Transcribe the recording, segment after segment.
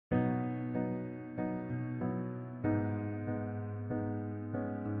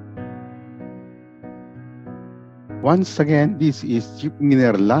Once again, this is Chief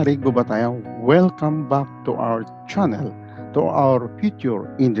Engineer Larry Gubatayang. Welcome back to our channel, to our future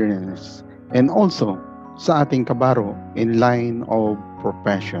engineers, and also sa ating kabaro in line of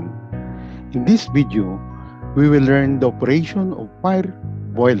profession. In this video, we will learn the operation of fire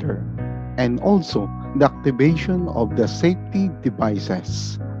boiler and also the activation of the safety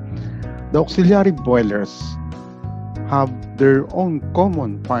devices. The auxiliary boilers have their own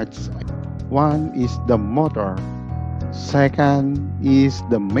common parts. One is the motor, second is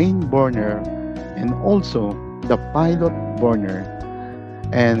the main burner, and also the pilot burner,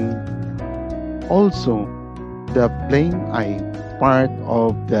 and also the flame eye part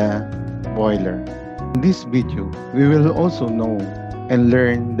of the boiler. In this video, we will also know and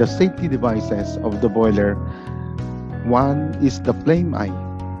learn the safety devices of the boiler. One is the flame eye.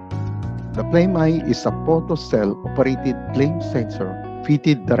 The flame eye is a photocell operated flame sensor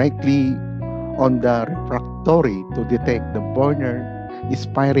fitted directly on the refractory to detect the burner is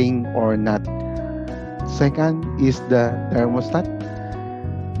firing or not. Second is the thermostat.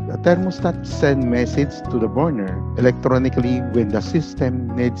 The thermostat sends message to the burner electronically when the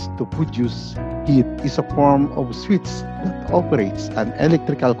system needs to produce heat. It is a form of switch that operates an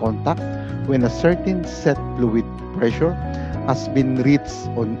electrical contact when a certain set fluid pressure has been reached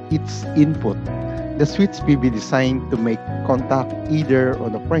on its input. The switch may be designed to make contact either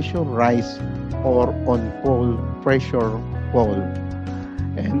on a pressure rise or on full pressure fall.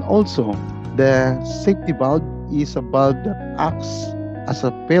 And also, the safety valve is a valve that acts as a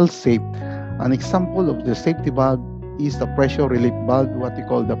fail-safe. An example of the safety valve is the pressure relief valve, what we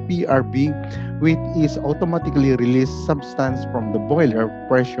call the PRV, which is automatically release substance from the boiler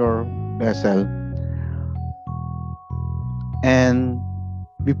pressure vessel. And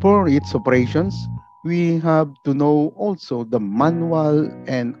before its operations, we have to know also the manual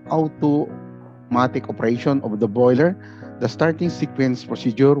and automatic operation of the boiler. The starting sequence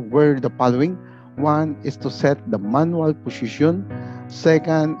procedure were the following. One is to set the manual position.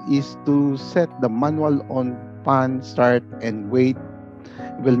 Second is to set the manual on fan start and wait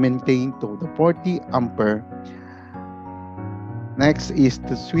will maintain to the 40 ampere. Next is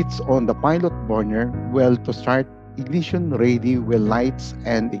to switch on the pilot burner well to start ignition ready will lights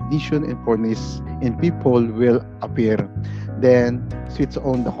and ignition and furnace in peephole will appear. Then switch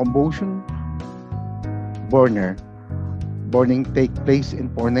on the combustion burner. Burning take place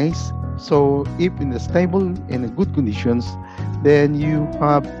in furnace. So if in the stable and good conditions, then you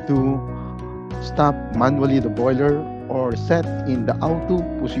have to stop manually the boiler or set in the auto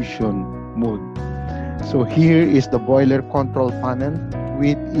position mode. So here is the boiler control panel,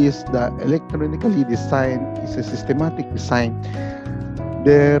 which is the electronically designed, is a systematic design.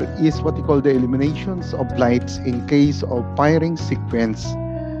 There is what we call the eliminations of lights in case of firing sequence,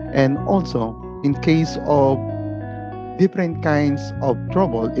 and also in case of different kinds of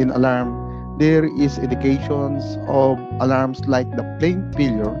trouble in alarm. There is indications of alarms like the flame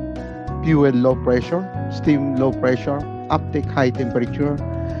failure, fuel low pressure, steam low pressure, uptake high temperature,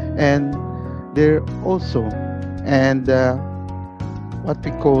 and there also and what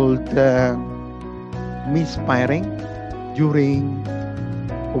we call the misfiring during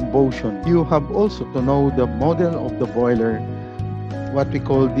combustion. You have also to know the model of the boiler. What we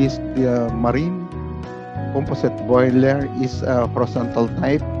call this the marine composite boiler is a horizontal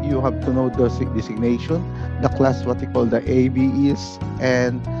type. You have to know the designation, the class what we call the ABEs,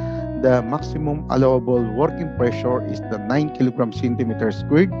 and the maximum allowable working pressure is the 9 kilogram centimeter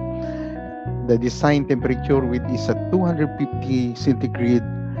squared. The design temperature which is at 250 centigrade,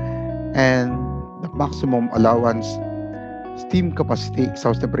 and the maximum allowance steam capacity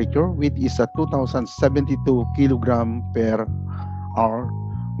exhaust temperature which is at 2072 kilogram per hour,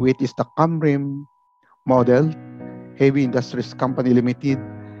 which is the Camrim model, Heavy Industries Company Limited,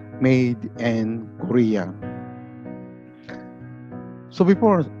 made in Korea. So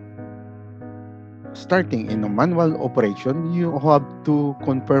before starting in a manual operation, you have to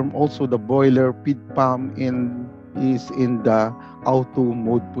confirm also the boiler feed pump is in the auto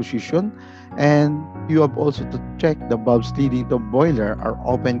mode position, and you have also to check the valves leading to boiler are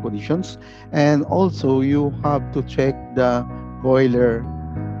open conditions, and also you have to check the boiler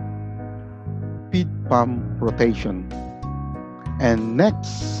feed pump rotation. And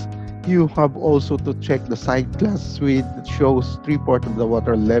next, you have also to check the side glass suite that shows 3/4 of the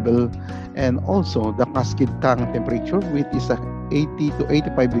water level, and also the cascade tank temperature, which is 80 to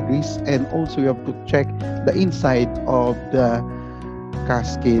 85 degrees, and also you have to check the inside of the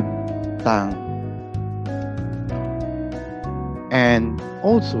cascade tank. And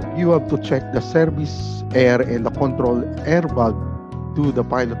also you have to check the service air and the control air valve to the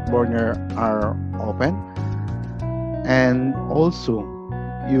pilot burner are open. And also,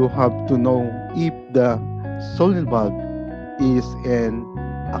 you have to know if the solenoid valve is in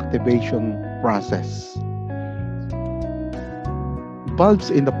activation process. Valves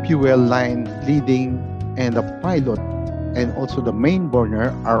in the fuel line leading and the pilot and also the main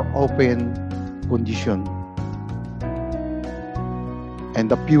burner are open condition. And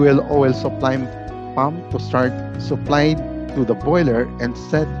the fuel oil supply pump to start supplied to the boiler and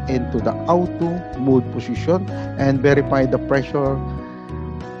set into the auto mode position and verify the pressure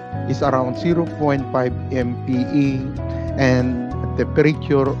is around 0.5 MPe and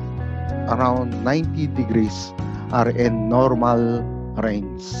temperature around 90 degrees are in normal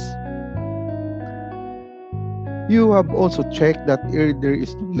range. You have also checked that if there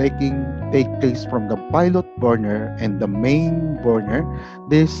is leaking take place from the pilot burner and the main burner.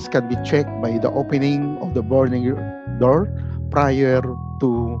 This can be checked by the opening of the burner door prior to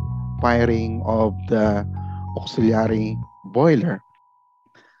firing of the auxiliary boiler.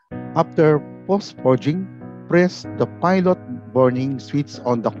 After post-purging, press the pilot burning switch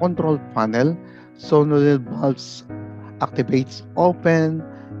on the control panel. Solenoid valves activates open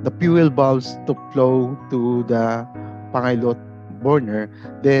the fuel valves to flow to the pilot burner.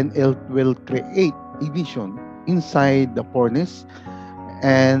 Then it will create ignition inside the furnace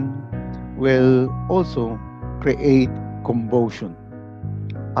and will also create combustion.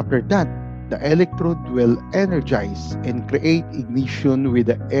 After that, the electrode will energize and create ignition with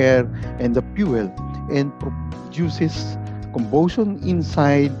the air and the fuel and produces combustion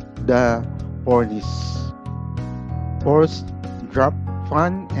inside the furnace. First, drop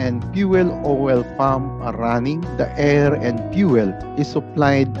fan and fuel oil pump are running. The air and fuel is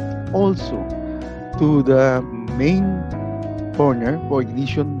supplied also to the main burner for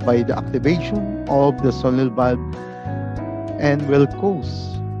ignition by the activation of the solenoid valve and will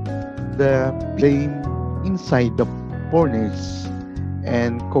cause the flame inside the furnace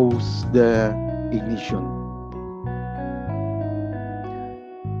and cause the ignition.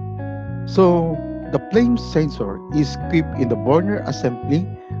 So the flame sensor is equipped in the burner assembly,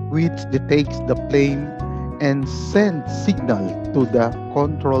 which detects the flame and sends signal to the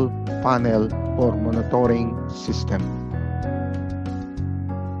control panel for monitoring system.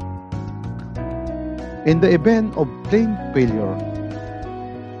 In the event of flame failure,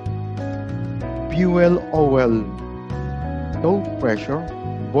 fuel oil low pressure,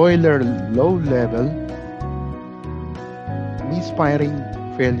 boiler low level, misfiring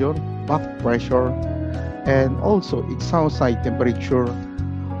failure, back pressure, and also exhaust side temperature,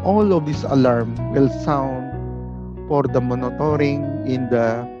 all of this alarm will sound for the monitoring in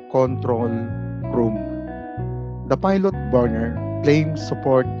the control room. The pilot burner flame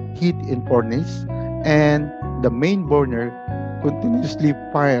support heat in furnace and the main burner continuously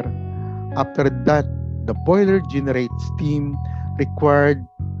fire. After that, the boiler generates steam required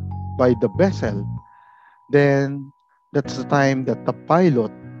by the vessel. Then that's the time that the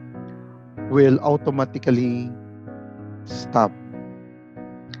pilot will automatically stop.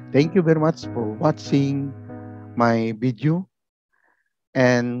 Thank you very much for watching my video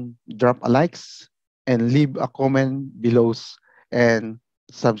and drop a likes and leave a comment below and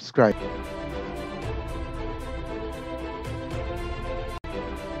subscribe.